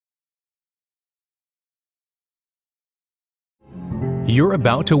You're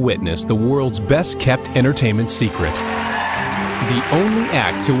about to witness the world's best-kept entertainment secret. The only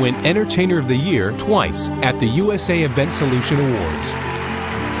act to win Entertainer of the Year twice at the USA Event Solution Awards.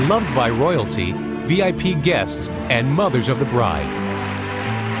 Loved by royalty, VIP guests, and mothers of the bride.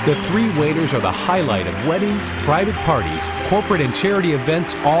 The three waiters are the highlight of weddings, private parties, corporate and charity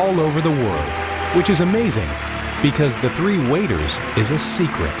events all over the world, which is amazing because the three waiters is a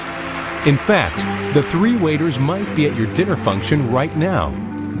secret. In fact, the three waiters might be at your dinner function right now,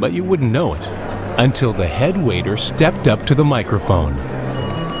 but you wouldn't know it until the head waiter stepped up to the microphone.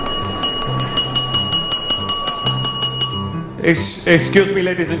 Excuse me,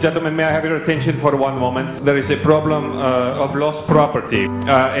 ladies and gentlemen, may I have your attention for one moment? There is a problem of lost property.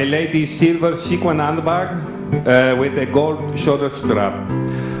 A lady's silver sequin handbag with a gold shoulder strap.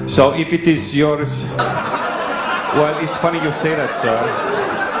 So if it is yours... Well, it's funny you say that, sir.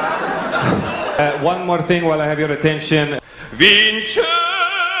 One more thing while I have your attention. Vince!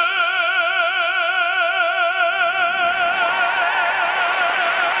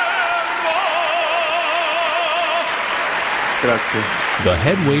 Grazie. The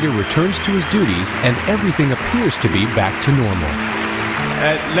head waiter returns to his duties and everything appears to be back to normal.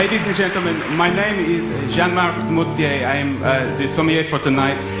 Ladies and gentlemen, my name is Jean-Marc Moutier. I am the sommelier for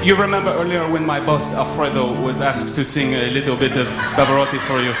tonight. You remember earlier when my boss Alfredo was asked to sing a little bit of Pavarotti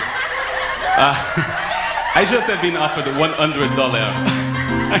for you? I just have been offered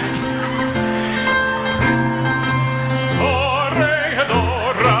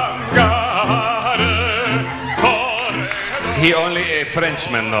He only a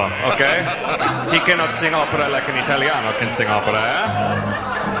Frenchman, though, okay? He cannot sing opera like an Italiano can sing opera, eh?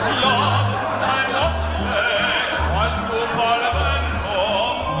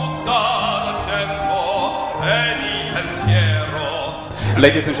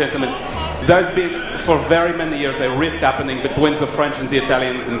 Ladies and gentlemen, there has been, for very many years, a rift happening between the French and the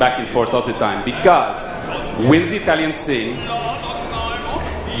Italians and back and forth all the time. Because when the Italians sing,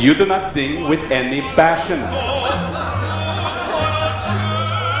 you do not sing with any passion.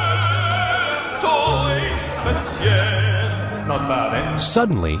 Not bad, eh?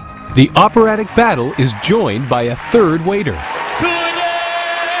 Suddenly, the operatic battle is joined by a third waiter.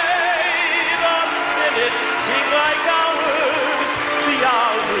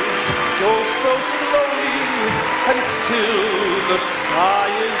 Go so slowly, and still the sky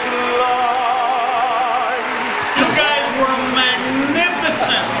is light. You guys were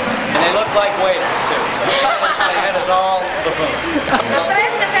magnificent! And they look like waiters, too, so they had us all buffoon.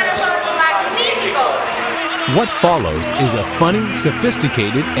 What follows is a funny,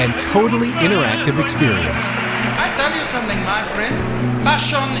 sophisticated, and totally interactive experience. I tell you something, my friend.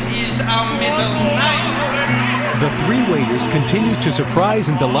 Passion is our middle name. The three waiters continues to surprise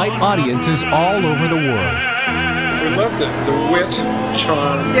and delight audiences all over the world. We loved it. The wit, the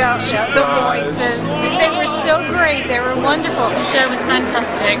charm, the voices. They were so great. They were wonderful. The show was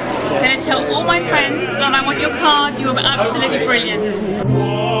fantastic. I'm going to tell all my friends, and I want your card. You were absolutely brilliant.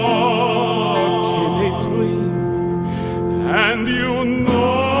 And you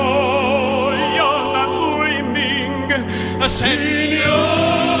know you're not dreaming,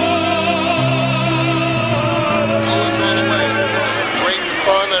 Senor.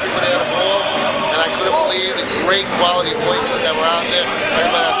 Great quality voices that were out there.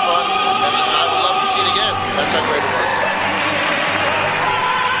 Everybody had fun, and I would love to see it again. That's how great it was.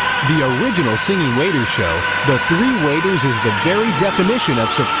 The original Singing Waiters show, The Three Waiters, is the very definition of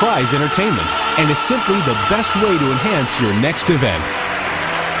surprise entertainment and is simply the best way to enhance your next event.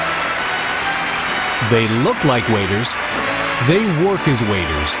 They look like waiters. They work as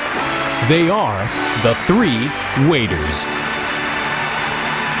waiters. They are the Three Waiters.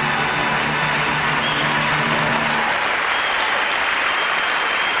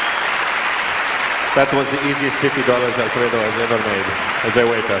 That was the easiest $50 Alfredo has ever made as a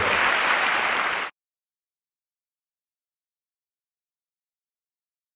waiter.